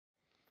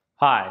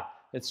Hi,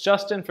 it's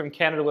Justin from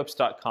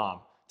CanadaWhips.com.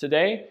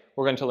 Today,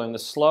 we're going to learn the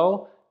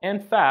slow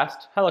and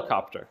fast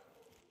helicopter.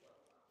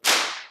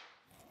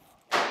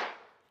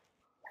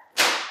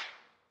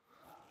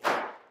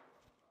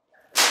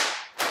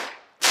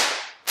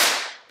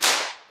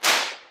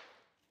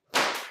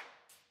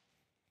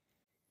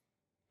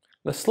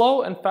 The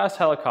slow and fast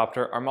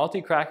helicopter are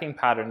multi-cracking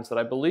patterns that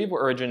I believe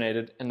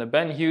originated in the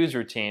Ben Hughes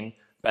routine,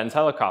 Ben's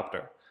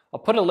helicopter. I'll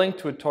put a link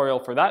to a tutorial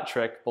for that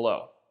trick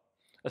below.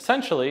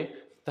 Essentially,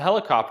 the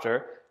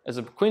helicopter is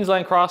a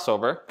Queensland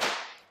crossover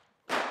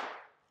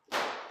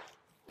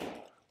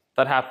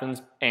that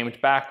happens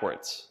aimed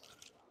backwards.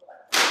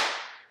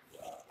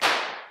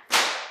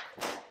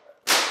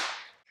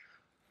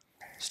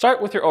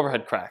 Start with your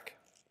overhead crack.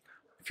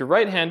 If you're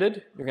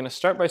right-handed, you're going to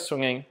start by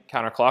swinging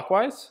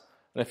counterclockwise,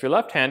 and if you're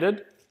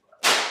left-handed,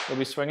 you'll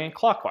be swinging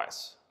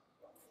clockwise.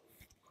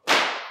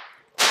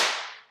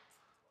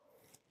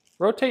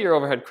 Rotate your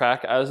overhead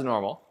crack as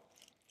normal.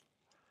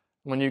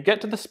 When you get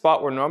to the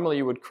spot where normally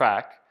you would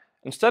crack,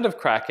 instead of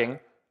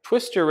cracking,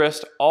 twist your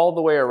wrist all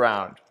the way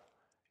around.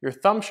 Your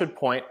thumb should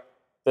point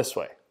this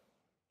way.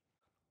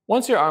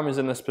 Once your arm is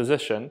in this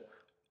position,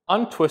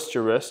 untwist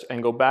your wrist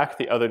and go back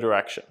the other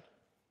direction.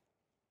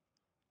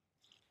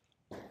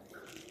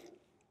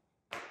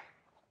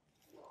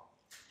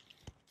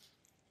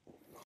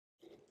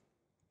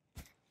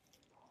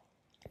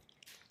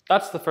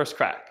 That's the first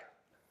crack.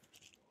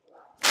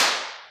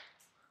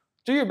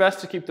 Do your best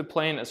to keep the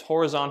plane as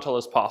horizontal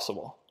as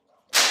possible.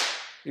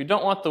 You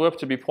don't want the whip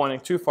to be pointing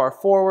too far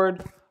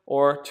forward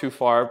or too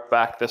far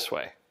back this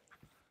way,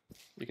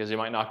 because you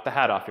might knock the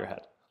hat off your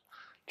head.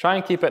 Try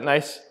and keep it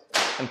nice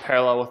and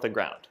parallel with the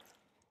ground.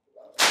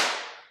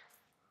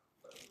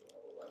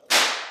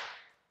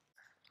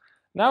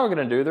 Now we're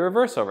going to do the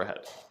reverse overhead.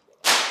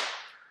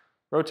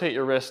 Rotate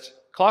your wrist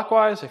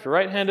clockwise if you're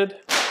right-handed,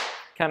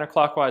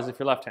 counterclockwise if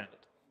you're left-handed.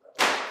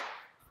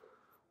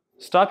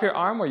 Stop your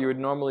arm where you would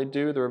normally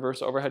do the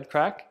reverse overhead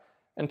crack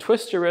and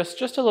twist your wrist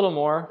just a little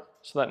more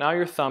so that now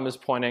your thumb is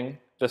pointing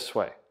this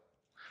way.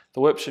 The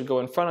whip should go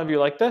in front of you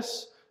like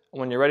this, and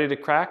when you're ready to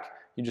crack,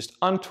 you just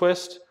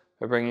untwist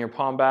by bringing your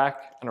palm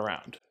back and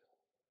around.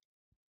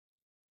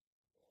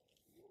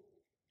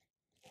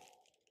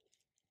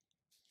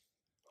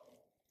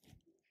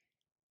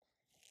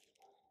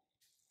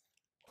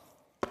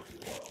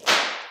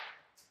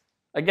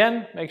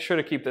 Again, make sure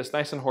to keep this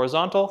nice and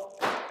horizontal.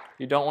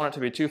 You don't want it to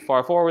be too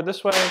far forward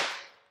this way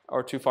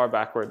or too far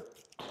backward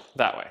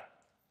that way.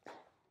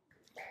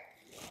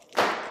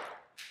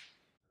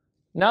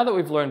 Now that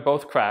we've learned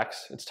both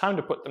cracks, it's time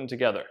to put them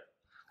together.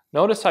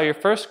 Notice how your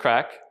first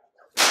crack,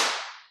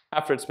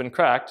 after it's been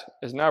cracked,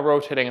 is now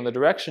rotating in the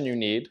direction you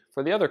need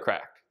for the other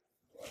crack.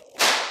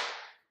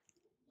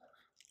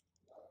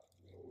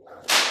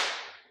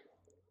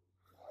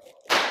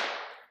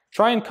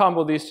 Try and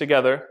combo these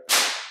together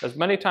as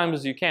many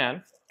times as you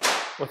can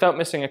without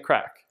missing a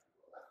crack.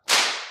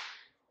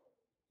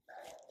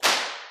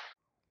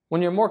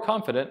 When you're more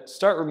confident,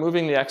 start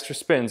removing the extra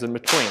spins in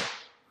between.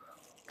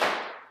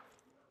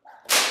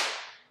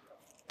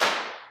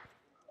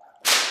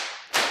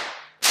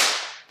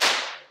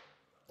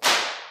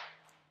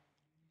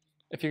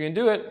 If you can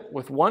do it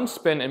with one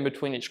spin in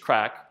between each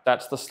crack,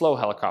 that's the slow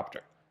helicopter.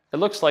 It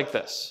looks like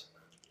this.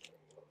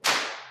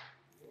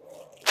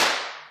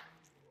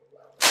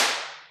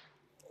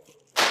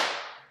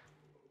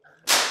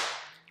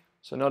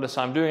 So notice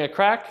I'm doing a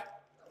crack,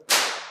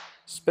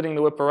 spinning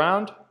the whip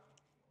around,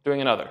 doing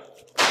another,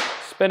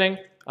 spinning,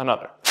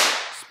 another,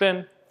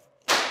 spin,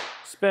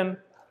 spin,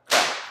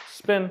 crack,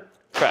 spin,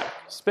 crack,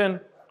 spin.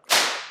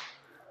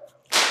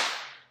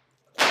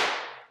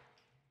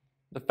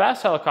 The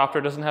fast helicopter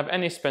doesn't have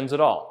any spins at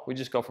all. We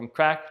just go from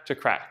crack to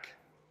crack.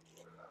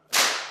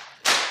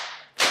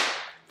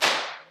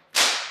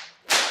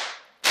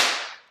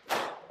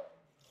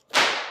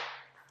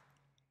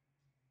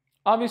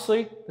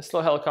 Obviously, the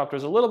slow helicopter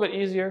is a little bit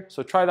easier,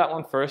 so try that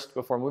one first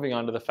before moving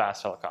on to the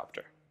fast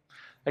helicopter.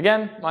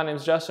 Again, my name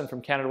is Justin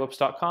from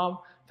CanadaWhips.com.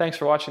 Thanks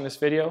for watching this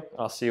video, and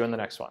I'll see you in the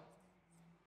next one.